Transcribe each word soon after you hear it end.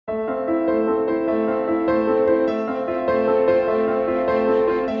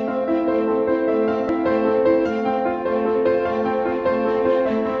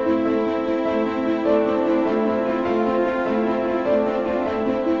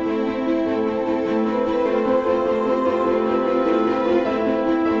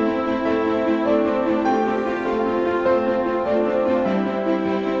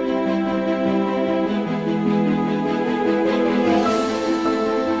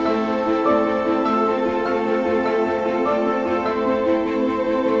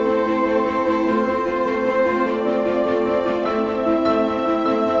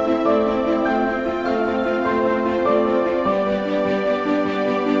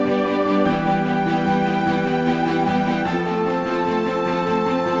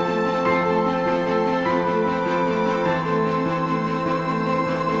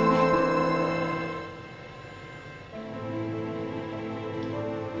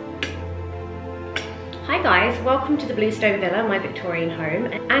Hi guys, welcome to the Bluestone Villa, my Victorian home,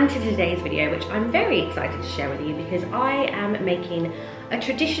 and to today's video, which I'm very excited to share with you because I am making a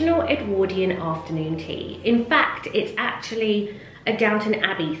traditional Edwardian afternoon tea. In fact, it's actually a Downton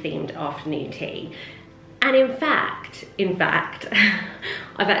Abbey themed afternoon tea. And in fact,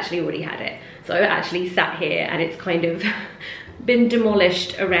 I've actually already had it. So I've actually sat here and it's kind of been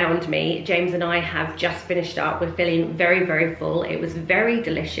demolished around me. James and I have just finished up. We're feeling very, very full. It was very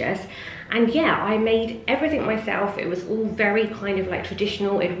delicious. And yeah, I made everything myself. It was all very kind of like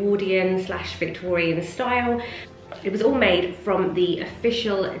traditional Edwardian / Victorian style. It was all made from the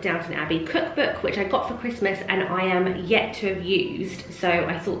official Downton Abbey cookbook, which I got for Christmas and I am yet to have used. So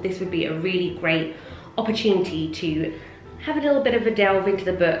I thought this would be a really great opportunity to have a little bit of a delve into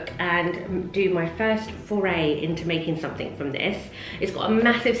the book and do my first foray into making something from this. It's got a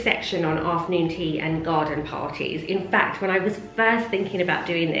massive section on afternoon tea and garden parties. In fact, when I was first thinking about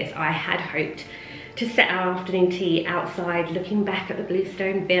doing this, I had hoped to set our afternoon tea outside, looking back at the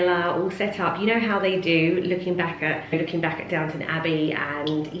Bluestone Villa, all set up. You know how they do, looking back at Downton Abbey,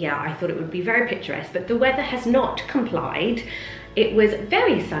 and yeah, I thought it would be very picturesque, but the weather has not complied. It was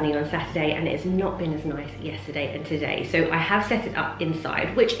very sunny on Saturday and it's not been as nice yesterday and today. So I have set it up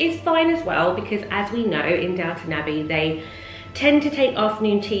inside, which is fine as well, because as we know in Downton Abbey, they tend to take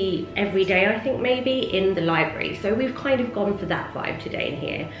afternoon tea every day, I think maybe, in the library. So we've kind of gone for that vibe today in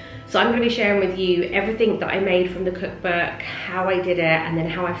here. So I'm going to be sharing with you everything that I made from the cookbook, how I did it, and then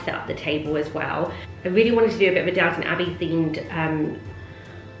how I've set up the table as well. I really wanted to do a bit of a Downton Abbey themed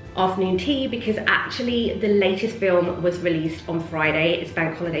afternoon tea because actually the latest film was released on Friday. It's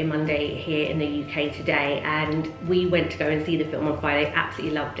Bank Holiday Monday here in the UK today, and we went to go and see the film on Friday.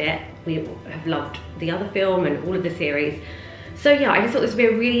 Absolutely loved it. We have loved the other film and all of the series. So yeah, I just thought this would be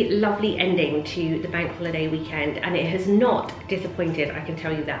a really lovely ending to the bank holiday weekend, and it has not disappointed, I can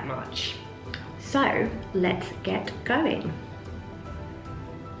tell you that much. So let's get going.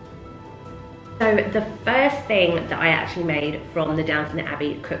 So the first thing that I actually made from the Downton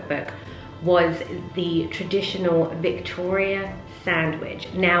Abbey cookbook was the traditional Victoria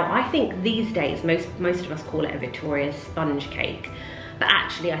sandwich. Now, I think these days, most of us call it a Victoria sponge cake, but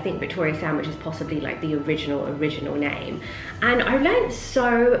actually I think Victoria sandwich is possibly like the original name. And I learned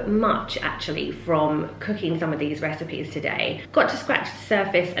so much actually from cooking some of these recipes today. Got to scratch the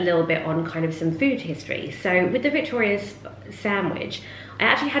surface a little bit on kind of some food history. So with the Victoria sandwich, I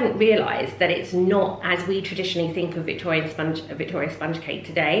actually hadn't realised that it's not as we traditionally think of Victoria sponge cake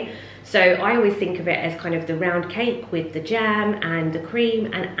today. So I always think of it as kind of the round cake with the jam and the cream,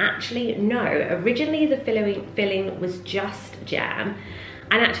 and actually no, originally the filling was just jam.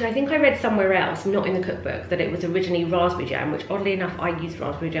 And actually I think I read somewhere else, not in the cookbook, that it was originally raspberry jam, which oddly enough I used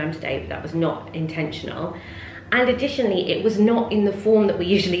raspberry jam today, but that was not intentional. And additionally, it was not in the form that we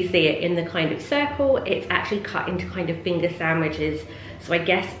usually see it in the kind of circle. It's actually cut into kind of finger sandwiches. So I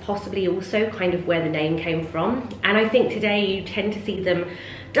guess possibly also kind of where the name came from. And I think today you tend to see them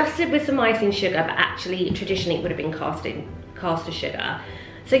dusted with some icing sugar, but actually traditionally it would have been caster sugar.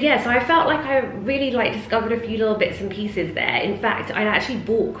 So yeah, so I felt like I really discovered a few little bits and pieces there. In fact, I'd actually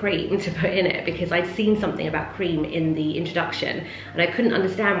bought cream to put in it because I'd seen something about cream in the introduction and I couldn't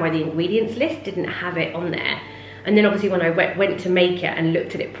understand why the ingredients list didn't have it on there. And then obviously when I went to make it and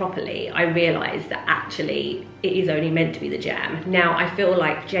looked at it properly, I realised that actually it is only meant to be the jam. Now I feel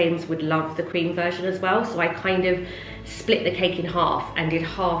like James would love the cream version as well, so I kind of split the cake in half and did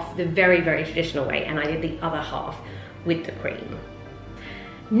half the very, very traditional way, and I did the other half with the cream.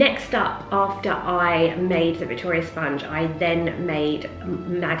 Next up, after I made the Victoria sponge, I then made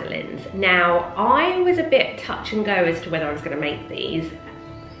madeleines. Now I was a bit touch and go as to whether I was going to make these.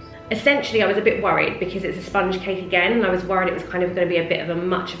 Essentially, I was a bit worried because it's a sponge cake again, and I was worried it was kind of going to be a bit of a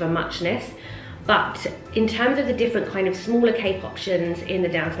muchness. But in terms of the different kind of smaller cake options in the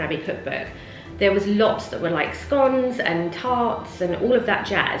Downton Abbey cookbook, there was lots that were like scones and tarts and all of that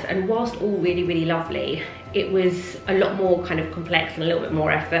jazz. And whilst all really, really lovely, it was a lot more kind of complex and a little bit more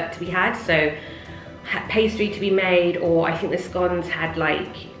effort to be had. So had pastry to be made, or I think the scones had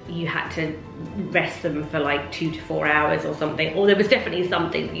you had to rest them for 2 to 4 hours or something, or there was definitely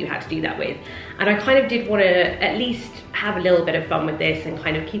something that you had to do that with. And I kind of did want to at least have a little bit of fun with this and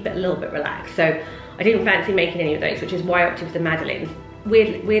kind of keep it a little bit relaxed. So I didn't fancy making any of those, which is why I opted for the madeleines.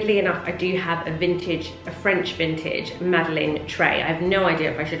 Weirdly enough, I do have a French vintage madeleine tray. I have no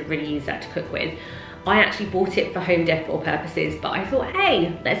idea if I should have really used that to cook with. I actually bought it for home decor purposes, but I thought,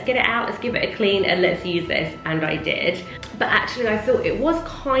 hey, let's get it out, let's give it a clean and let's use this, and I did. but actually I thought it was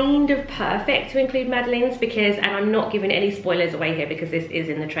kind of perfect to include madeleines because, and I'm not giving any spoilers away here because this is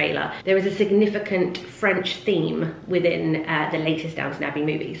in the trailer, there is a significant French theme within the latest Downton Abbey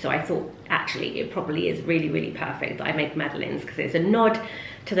movie. So I thought actually it probably is really, really perfect that I make madeleines because it's a nod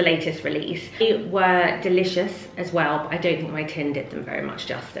to the latest release. They were delicious as well, but I don't think my tin did them very much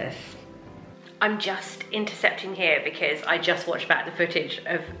justice. I'm just intercepting here because I just watched back the footage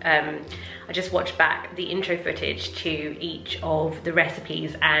of, I just watched back the intro footage to each of the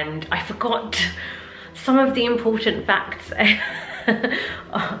recipes and I forgot some of the important facts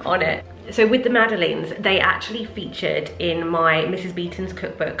on it. So with the madeleines, they actually featured in my Mrs. Beeton's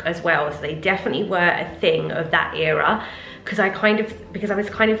cookbook as well. So they definitely were a thing of that era because I was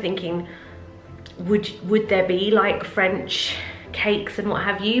kind of thinking, would there be like French cakes and what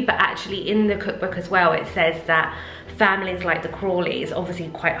have you, but actually in the cookbook as well it says that families like the Crawleys, obviously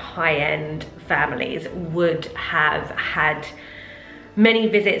quite high-end families, would have had many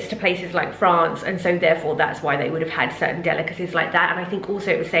visits to places like France, and so therefore that's why they would have had certain delicacies like that. And I think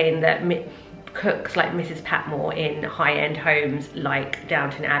also it was saying that cooks like Mrs. Patmore in high-end homes like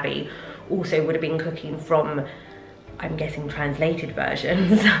Downton Abbey also would have been cooking from, I'm guessing, translated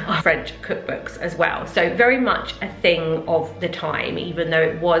versions of French cookbooks as well. So very much a thing of the time, even though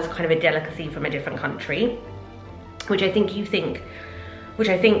it was kind of a delicacy from a different country, which I think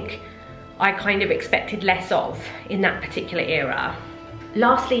I kind of expected less of in that particular era.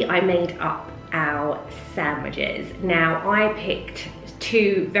 Lastly, I made up our sandwiches. Now I picked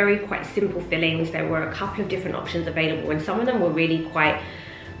two very quite simple fillings. There were a couple of different options available and some of them were really quite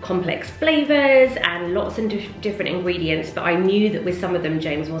complex flavors and lots of different ingredients, but I knew that with some of them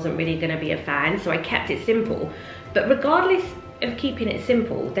James wasn't really going to be a fan, so I kept it simple. But regardless of keeping it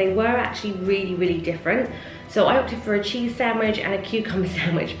simple, they were actually really, really different. So I opted for a cheese sandwich and a cucumber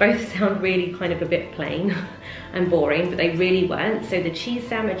sandwich. Both sound really kind of a bit plain and boring, but they really weren't. So the cheese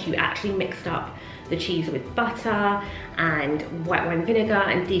sandwich, you actually mixed up the cheese with butter and white wine vinegar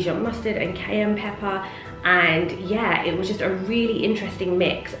and Dijon mustard and cayenne pepper. And yeah, it was just a really interesting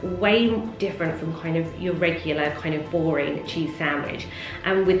mix, way different from kind of your regular kind of boring cheese sandwich.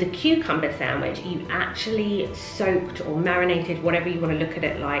 And with the cucumber sandwich, you actually soaked or marinated, whatever you want to look at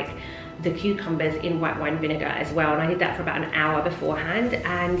it like, the cucumbers in white wine vinegar as well. And I did that for about an hour beforehand.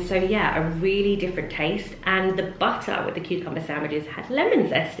 And so yeah, a really different taste. And the butter with the cucumber sandwiches had lemon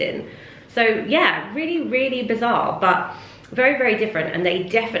zest in. So yeah, really, really bizarre, but very, very different. And they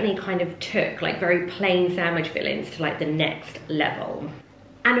definitely kind of took like very plain sandwich fillings to like the next level.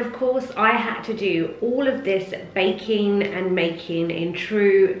 And of course I had to do all of this baking and making in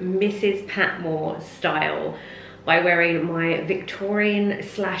true Mrs. Patmore style by wearing my Victorian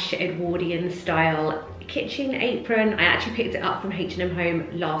 / Edwardian style kitchen apron. I actually picked it up from H&M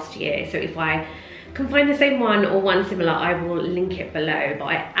Home last year, so if I can find the same one or one similar, I will link it below. But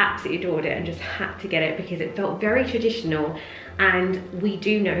I absolutely adored it and just had to get it because it felt very traditional. And we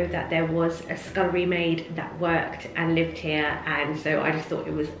do know that there was a scullery maid that worked and lived here, and so I just thought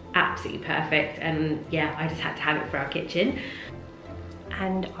it was absolutely perfect. And yeah, I just had to have it for our kitchen.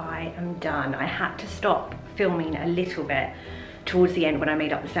 And I am done. I had to stop filming a little bit towards the end when I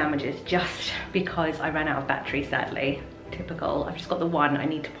made up the sandwiches just because I ran out of battery, sadly. Typical. I've just got the one. I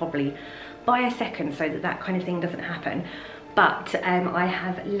need to probably buy a second so that that kind of thing doesn't happen. But I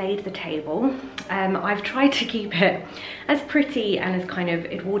have laid the table. I've tried to keep it as pretty and as kind of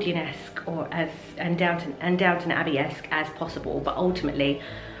Edwardian-esque or and Downton Abbey-esque as possible, but ultimately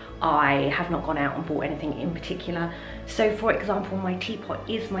I have not gone out and bought anything in particular. So for example, my teapot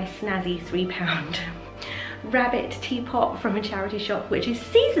is my snazzy £3 rabbit teapot from a charity shop, which is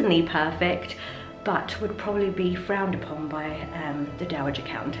seasonally perfect, but would probably be frowned upon by the Dowager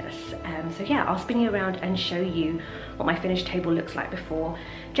Countess. So yeah, I'll spin you around and show you what my finished table looks like before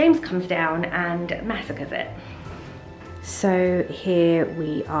James comes down and massacres it. So here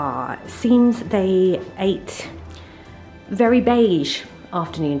we are. Seems they ate very beige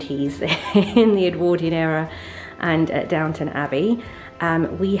afternoon teas in the Edwardian era and at Downton Abbey.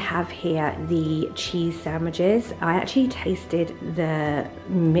 We have here the cheese sandwiches. I actually tasted the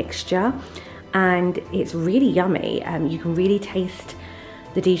mixture and it's really yummy. You can really taste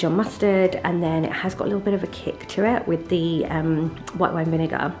the Dijon mustard, and then it has got a little bit of a kick to it with the white wine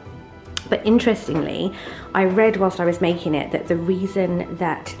vinegar. But interestingly, I read whilst I was making it that the reason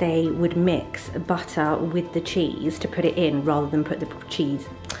that they would mix butter with the cheese to put it in rather than put the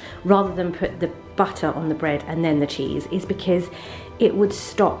butter on the bread and then the cheese is because it would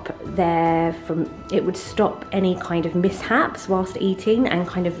stop any kind of mishaps whilst eating and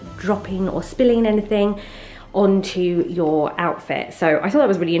kind of dropping or spilling anything onto your outfit. So I thought that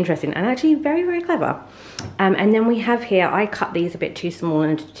was really interesting and actually very, very clever. And then we have here, I cut these a bit too small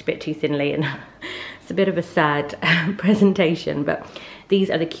and a bit too thinly, and it's a bit of a sad presentation, but these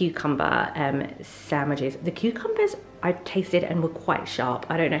are the cucumber sandwiches. The cucumbers I tasted and were quite sharp.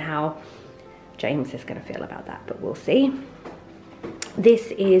 I don't know how James is gonna feel about that, but we'll see.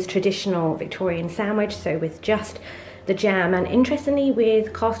 This is traditional Victorian sandwich, so with just the jam, and interestingly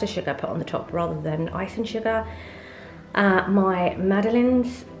with caster sugar put on the top rather than icing sugar. My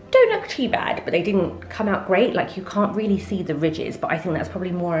madeleines don't look too bad, but they didn't come out great. Like, you can't really see the ridges, but I think that's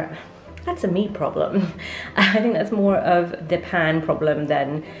probably more, that's a me problem. I think that's more of the pan problem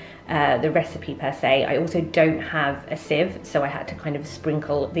than the recipe per se. I also don't have a sieve, so I had to kind of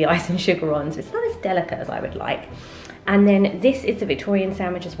sprinkle the icing sugar on, so it's not as delicate as I would like. And then this is the Victorian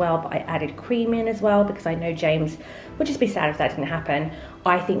sandwich as well, but I added cream in as well because I know James would just be sad if that didn't happen.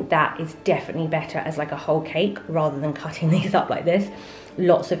 I think that is definitely better as like a whole cake rather than cutting these up like this.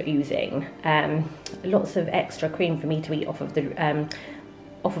 Lots of oozing, lots of extra cream for me to eat off of the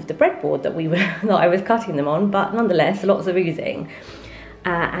breadboard that I was cutting them on, but nonetheless, lots of oozing.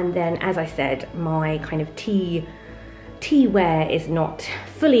 And then, as I said, my kind of tea wear is not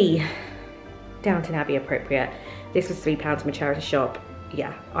fully Downton Abbey appropriate. This was £3 from a charity shop.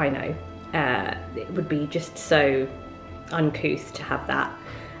 Yeah, I know. It would be just so uncouth to have that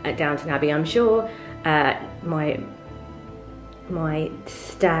at Downton Abbey, I'm sure. My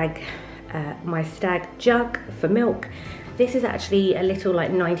stag jug for milk. This is actually a little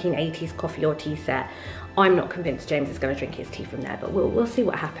like 1980s coffee or tea set. I'm not convinced James is going to drink his tea from there, but we'll see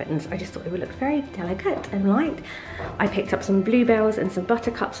what happens. I just thought it would look very delicate and light. I picked up some bluebells and some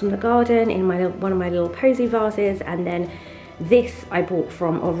buttercups from the garden in one of my little posy vases, and then this I bought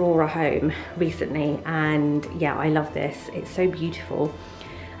from Aurora Home recently, and yeah, I love this. It's so beautiful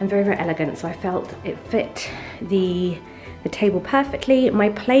and very, very elegant, so I felt it fit the table perfectly. My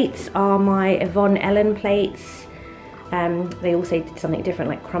plates are my Yvonne Ellen plates. They also did something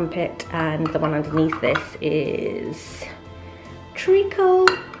different like crumpet, and the one underneath this is treacle.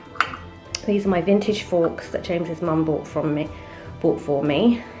 These are my vintage forks that James's mum bought for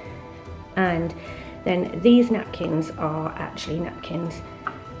me. And then these napkins are actually napkins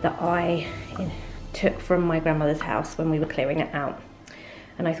that I took from my grandmother's house when we were clearing it out.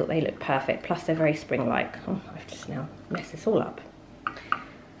 And I thought they looked perfect, plus they're very spring-like. Oh, I've just now messed this all up.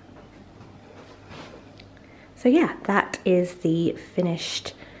 So yeah, that is the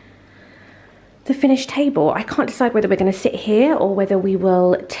finished table. I can't decide whether we're going to sit here or whether we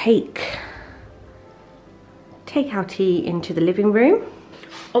will take our tea into the living room.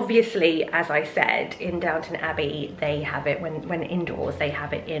 Obviously, as I said, in Downton Abbey, they have it, when indoors, they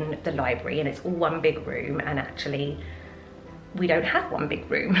have it in the library, and it's all one big room, and actually we don't have one big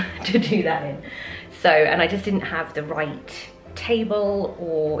room to do that in. So, and I just didn't have the right table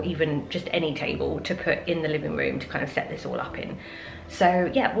or even just any table to put in the living room to kind of set this all up in.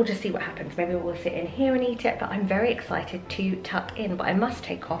 So yeah, we'll just see what happens. Maybe we'll sit in here and eat it, but I'm very excited to tuck in. But I must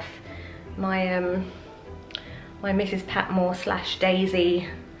take off my my Mrs. Patmore / Daisy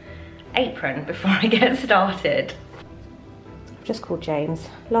apron before I get started. I've just called James,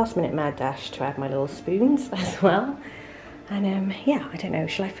 last minute mad dash to add my little spoons as well. And yeah, I don't know,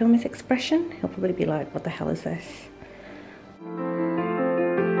 shall I film his expression? He'll probably be like, what the hell is this?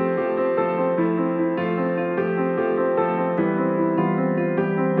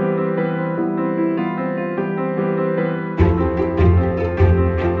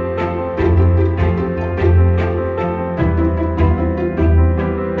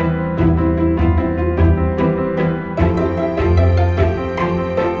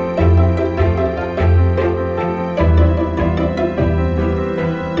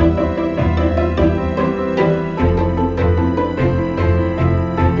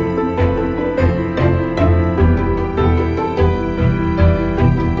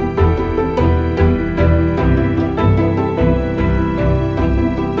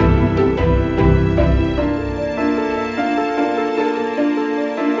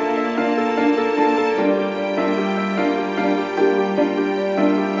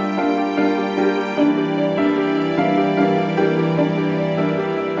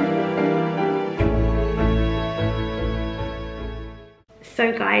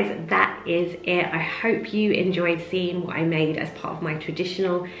 So guys, that is it. I hope you enjoyed seeing what I made as part of my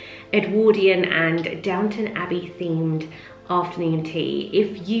traditional Edwardian and Downton Abbey themed afternoon tea.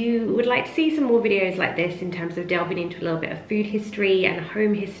 If you would like to see some more videos like this in terms of delving into a little bit of food history and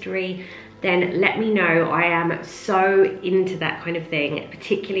home history, then let me know. I am so into that kind of thing,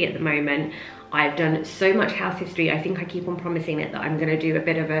 particularly at the moment. I've done so much house history. I think I keep on promising it that I'm going to do a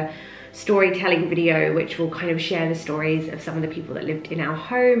bit of a storytelling video which will kind of share the stories of some of the people that lived in our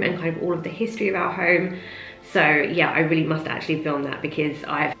home and kind of all of the history of our home. So yeah, I really must actually film that because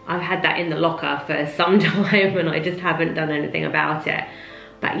I've had that in the locker for some time and I just haven't done anything about it.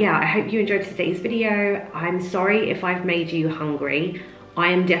 But yeah, I hope you enjoyed today's video. I'm sorry if I've made you hungry. I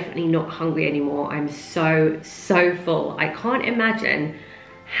am definitely not hungry anymore. I'm so full. I can't imagine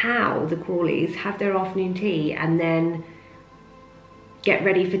how the Crawleys have their afternoon tea and then get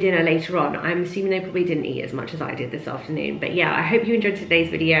ready for dinner later on. I'm assuming they probably didn't eat as much as I did this afternoon. But yeah, I hope you enjoyed today's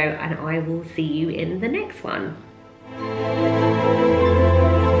video and I will see you in the next one.